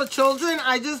came in for children.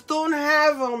 I just don't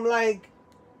have them, like,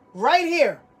 right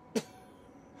here.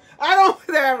 I don't have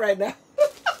that right now.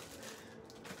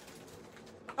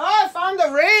 Oh, I found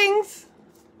the rings.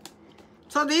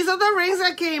 So these are the rings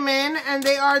that came in, and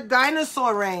they are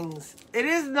dinosaur rings. It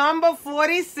is number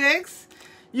 46.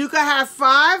 You could have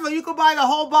 5, or you could buy the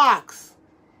whole box.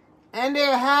 And they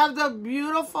have the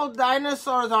beautiful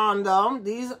dinosaurs on them.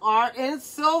 These are in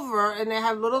silver, and they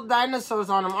have little dinosaurs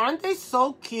on them. Aren't they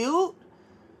so cute?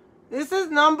 This is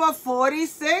number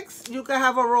 46. You can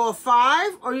have a row of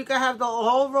 5, or you can have the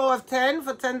whole row of 10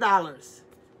 for $10.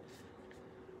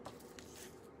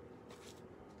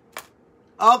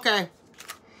 Okay.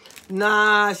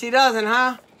 Nah, she doesn't,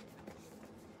 huh?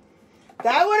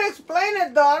 That would explain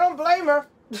it, though. I don't blame her.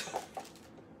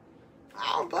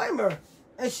 I don't blame her.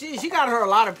 And she got her a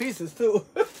lot of pieces, too.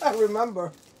 I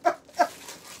remember.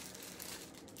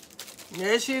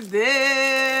 Yes, she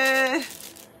did.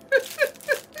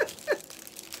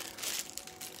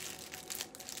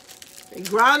 They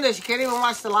grounded. She can't even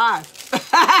watch the live.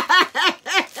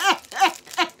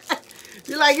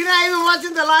 You're like, you're not even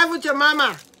watching the live with your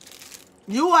mama.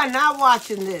 You are not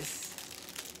watching this.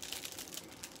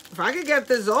 If I could get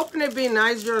this open, it'd be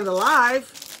nice during the live.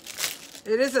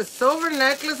 It is a silver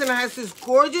necklace, and it has this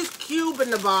gorgeous cube in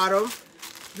the bottom.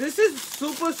 This is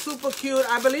super, super cute.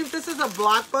 I believe this is a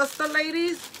Blockbuster,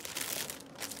 ladies.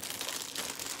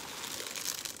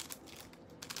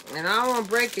 And I don't want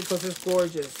to break it because it's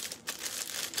gorgeous.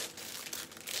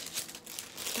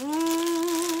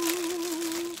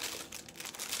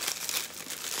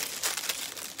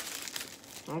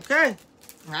 Okay,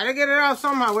 I had to get it out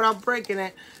somehow without breaking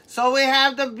it. So we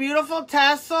have the beautiful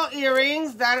tassel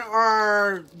earrings that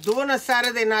are doing a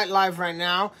Saturday Night Live right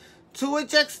now.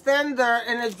 2-inch extender,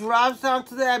 and it drops down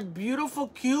to that beautiful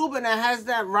cube, and it has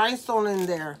that rhinestone in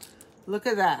there. Look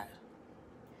at that.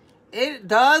 It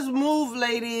does move,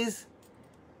 ladies.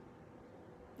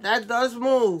 That does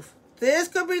move. This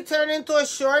could be turned into a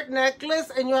short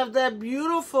necklace, and you have that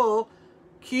beautiful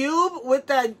cube with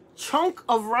that chunk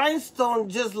of rhinestone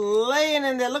just laying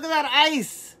in there. Look at that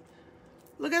ice.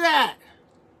 Look at that.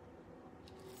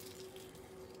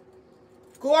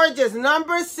 Gorgeous.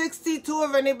 Number 62,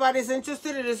 if anybody's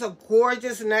interested. It is a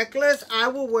gorgeous necklace. I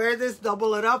will wear this,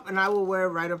 double it up, and I will wear it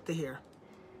right up to here.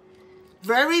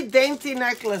 Very dainty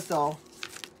necklace, though.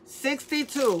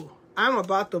 62. I'm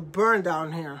about to burn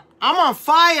down here. I'm on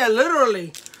fire,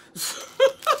 literally.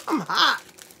 I'm hot.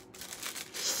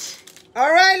 All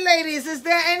right, ladies, is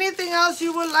there anything else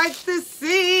you would like to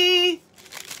see?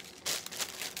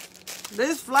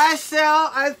 This flash sale,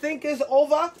 I think, is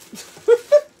over.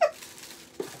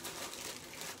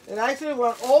 It actually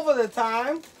went over the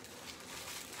time.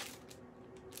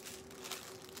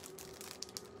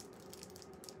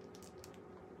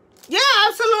 Yeah,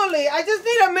 absolutely. I just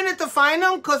need a minute to find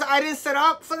them because I didn't set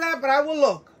up for that, but I will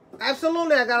look.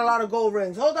 Absolutely, I got a lot of gold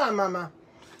rings. Hold on, mama.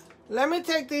 Let me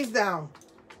take these down.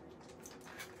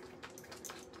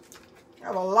 I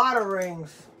have a lot of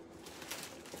rings.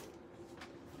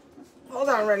 Hold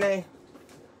on, Renee.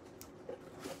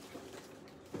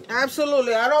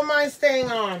 Absolutely, I don't mind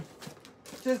staying on.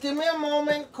 Just give me a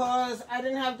moment because I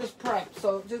didn't have this prep.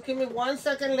 So just give me 1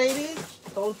 second, ladies.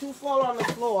 Don't you fall on the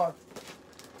floor.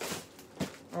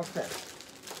 Okay.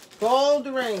 Gold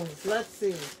rings. Let's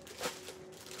see.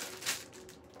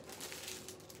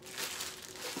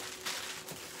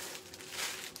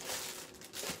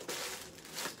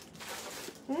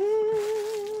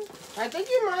 I think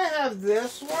you might have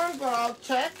this one, but I'll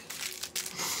check.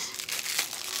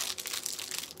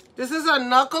 This is a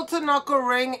knuckle-to-knuckle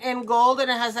ring in gold, and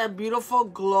it has that beautiful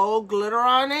glow glitter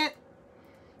on it.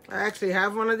 I actually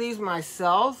have one of these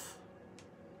myself.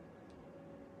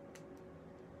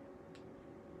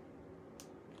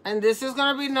 And this is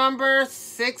going to be number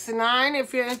 69.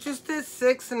 If you're interested,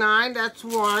 69. That's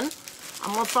one.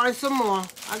 I'm going to find some more.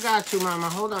 I got you, mama.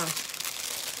 Hold on.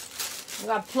 I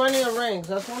got plenty of rings.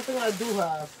 That's one thing I do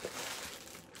have.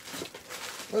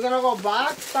 We're going to go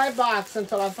box by box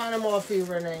until I find them all for you,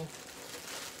 Renee.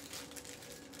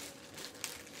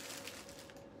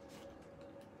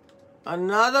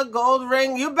 Another gold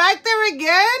ring. You back there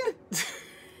again?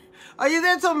 Are you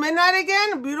there till midnight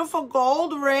again? A beautiful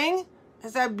gold ring.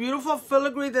 Has that beautiful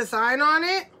filigree design on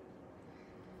it.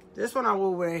 This one I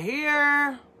will wear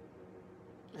here.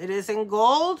 It is in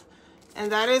gold.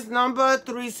 And that is number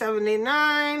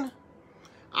 379.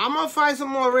 I'm going to find some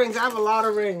more rings. I have a lot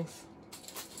of rings.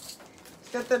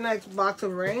 Let's get the next box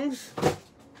of rings.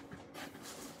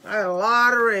 I have a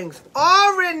lot of rings.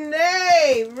 Oh,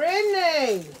 Renee!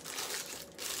 Renee!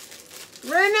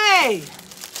 Renee!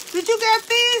 Did you get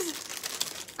these?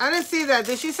 I didn't see that.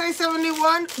 Did she say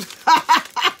 71?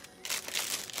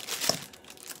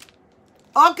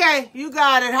 Okay, you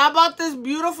got it. How about this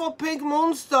beautiful pink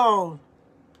moonstone?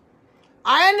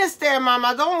 I understand,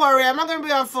 Mama. Don't worry. I'm not going to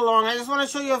be on for long. I just want to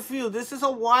show you a few. This is a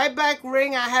wide back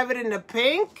ring. I have it in the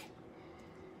pink.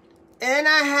 And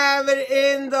I have it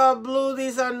in the blue.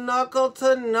 These are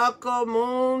knuckle-to-knuckle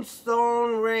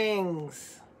moonstone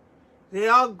rings. They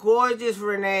are gorgeous,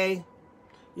 Renee.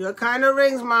 Your kind of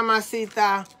rings,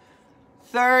 Mamacita.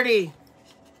 30.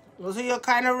 Those are your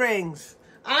kind of rings.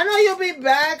 I know you'll be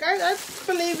back. I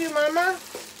believe you, Mama.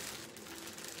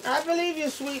 I believe you,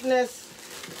 sweetness.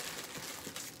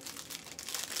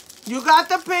 You got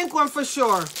the pink one for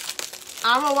sure.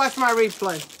 I'm going to watch my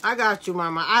replay. I got you,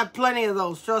 Mama. I have plenty of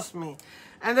those. Trust me.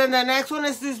 And then the next one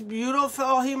is this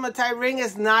beautiful hematite ring.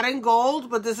 It's not in gold,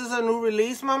 but this is a new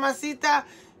release, Mamacita.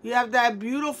 You have that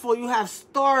beautiful, you have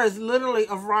stars literally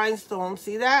of rhinestones.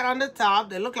 See that on the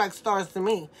top? They look like stars to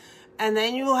me. And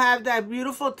then you have that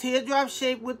beautiful teardrop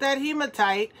shape with that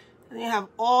hematite. And you have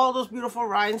all those beautiful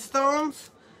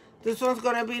rhinestones. This one's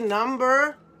going to be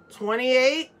number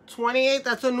 28. 28,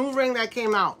 that's a new ring that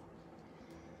came out.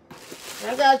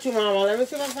 I got you, Mama. Let me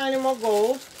see if I find any more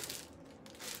gold.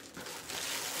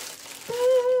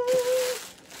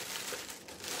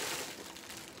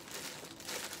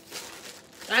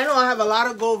 I know I have a lot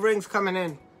of gold rings coming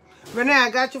in. Renee, I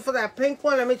got you for that pink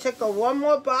one. Let me check the one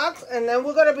more box, and then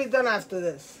we're going to be done after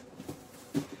this.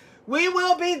 We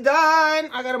will be done.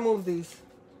 I got to move these.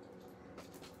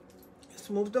 Let's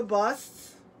move the busts.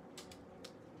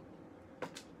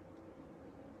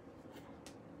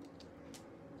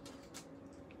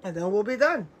 And then we'll be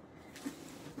done.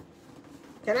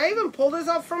 Can I even pull this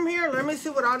up from here? Let me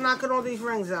see without knocking all these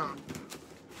rings down.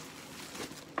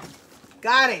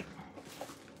 Got it.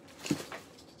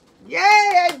 Yay,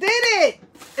 I did it.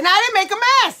 And I didn't make a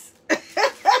mess.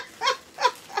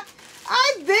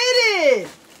 I did it.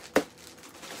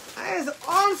 That is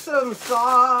awesome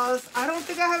sauce. I don't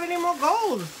think I have any more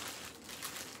gold.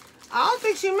 I don't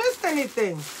think she missed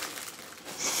anything.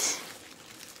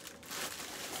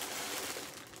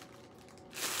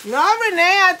 No,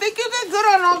 Renee, I think you did good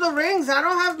on all the rings. I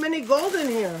don't have many gold in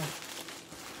here.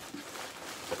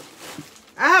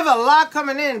 I have a lot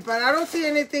coming in, but I don't see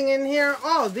anything in here.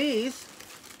 Oh, these.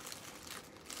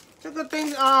 It's a good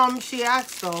thing she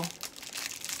asked, though.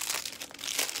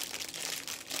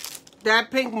 That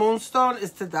pink moonstone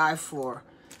is to die for.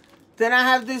 Then I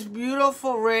have this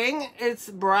beautiful ring.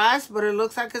 It's brass, but it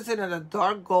looks like it's in a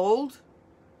dark gold.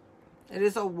 It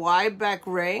is a wide back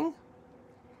ring.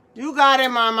 You got it,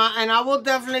 Mama, and I will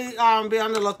definitely be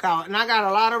on the lookout. And I got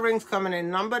a lot of rings coming in.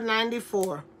 Number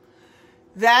 94.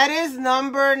 That is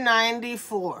number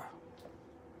 94.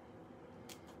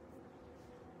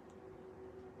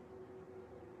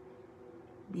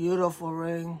 Beautiful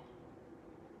ring.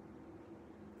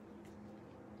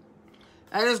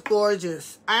 That is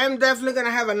gorgeous. I am definitely going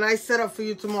to have a nice setup for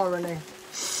you tomorrow, Renee.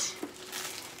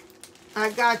 I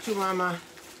got you, Mama.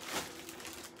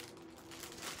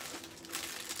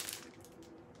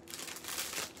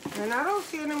 And I don't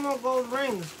see any more gold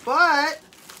rings, but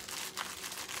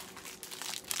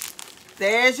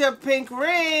there's your pink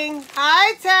ring.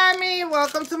 Hi, Tammy.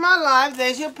 Welcome to my live.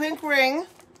 There's your pink ring.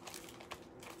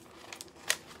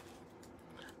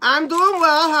 I'm doing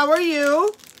well. How are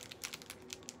you?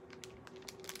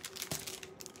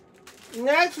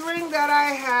 Next ring that I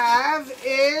have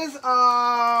is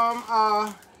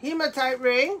a hematite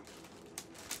ring.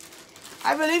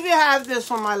 I believe you have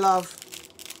this one, my love.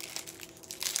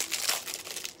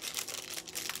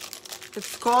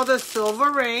 It's called a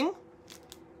silver ring.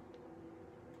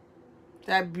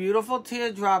 That beautiful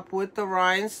teardrop with the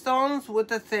rhinestones with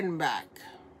the thin back.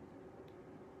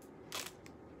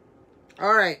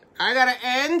 All right, I gotta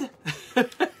end.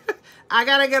 I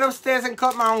gotta get upstairs and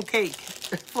cut my own cake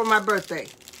for my birthday.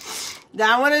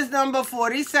 That one is number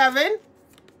 47.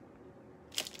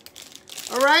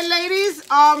 All right, ladies.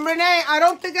 Renee, I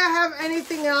don't think I have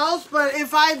anything else, but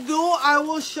if I do, I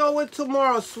will show it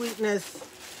tomorrow, sweetness.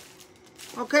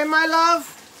 Okay, my love?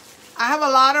 I have a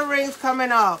lot of rings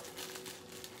coming up.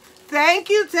 Thank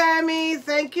you, Tammy.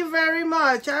 Thank you very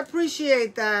much. I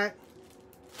appreciate that.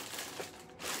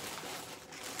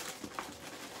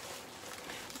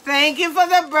 Thank you for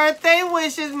the birthday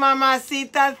wishes,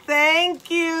 Mamacita. Thank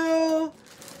you.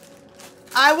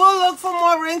 I will look for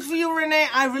more rings for you, Renee.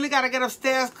 I really got to get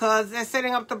upstairs because they're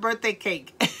setting up the birthday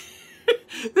cake.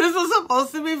 This was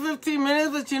supposed to be 15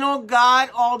 minutes, but you know, God,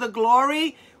 all the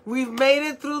glory. We've made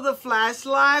it through the Flash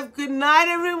Live. Good night,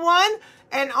 everyone.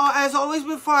 And as always,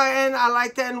 before I end, I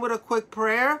like to end with a quick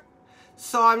prayer.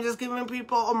 So I'm just giving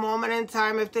people a moment in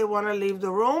time if they want to leave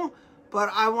the room. But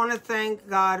I want to thank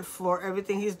God for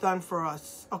everything he's done for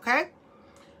us. Okay?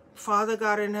 Father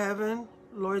God in heaven,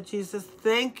 Lord Jesus,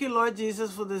 thank you, Lord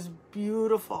Jesus, for this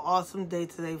beautiful, awesome day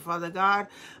today, Father God.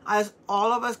 As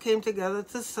all of us came together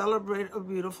to celebrate a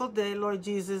beautiful day, Lord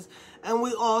Jesus, and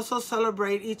we also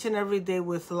celebrate each and every day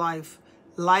with life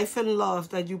and love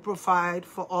that you provide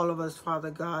for all of us,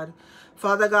 Father God.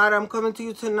 Father God, I'm coming to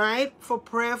you tonight for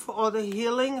prayer for all the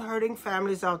healing, hurting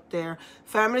families out there,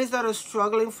 families that are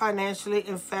struggling financially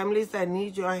and families that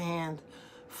need your hand.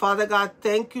 Father God,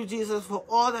 thank you, Jesus, for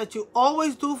all that you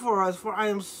always do for us, for I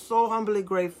am so humbly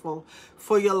grateful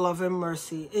for your love and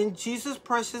mercy. In Jesus'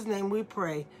 precious name we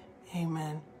pray.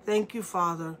 Amen. Thank you,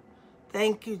 Father.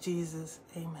 Thank you, Jesus.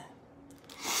 Amen.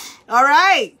 All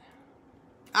right.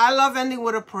 I love ending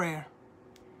with a prayer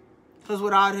because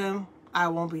without him, I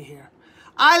won't be here.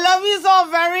 I love you all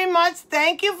very much.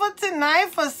 Thank you for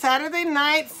tonight, for Saturday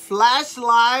Night Flash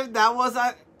Live. That was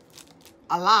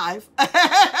alive.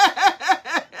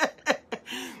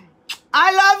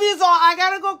 I love you all. I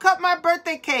gotta go cut my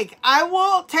birthday cake. I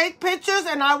will take pictures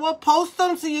and I will post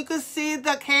them so you can see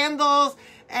the candles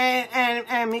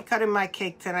and me cutting my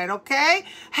cake tonight, okay?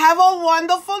 Have a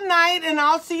wonderful night and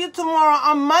I'll see you tomorrow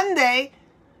on Monday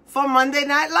for Monday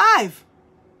Night Live.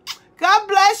 God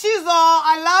bless you all.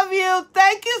 I love you.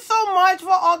 Thank you so much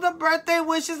for all the birthday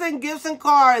wishes and gifts and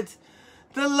cards.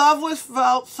 The love was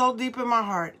felt so deep in my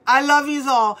heart. I love you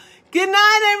all. Good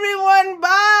night, everyone.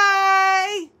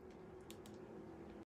 Bye.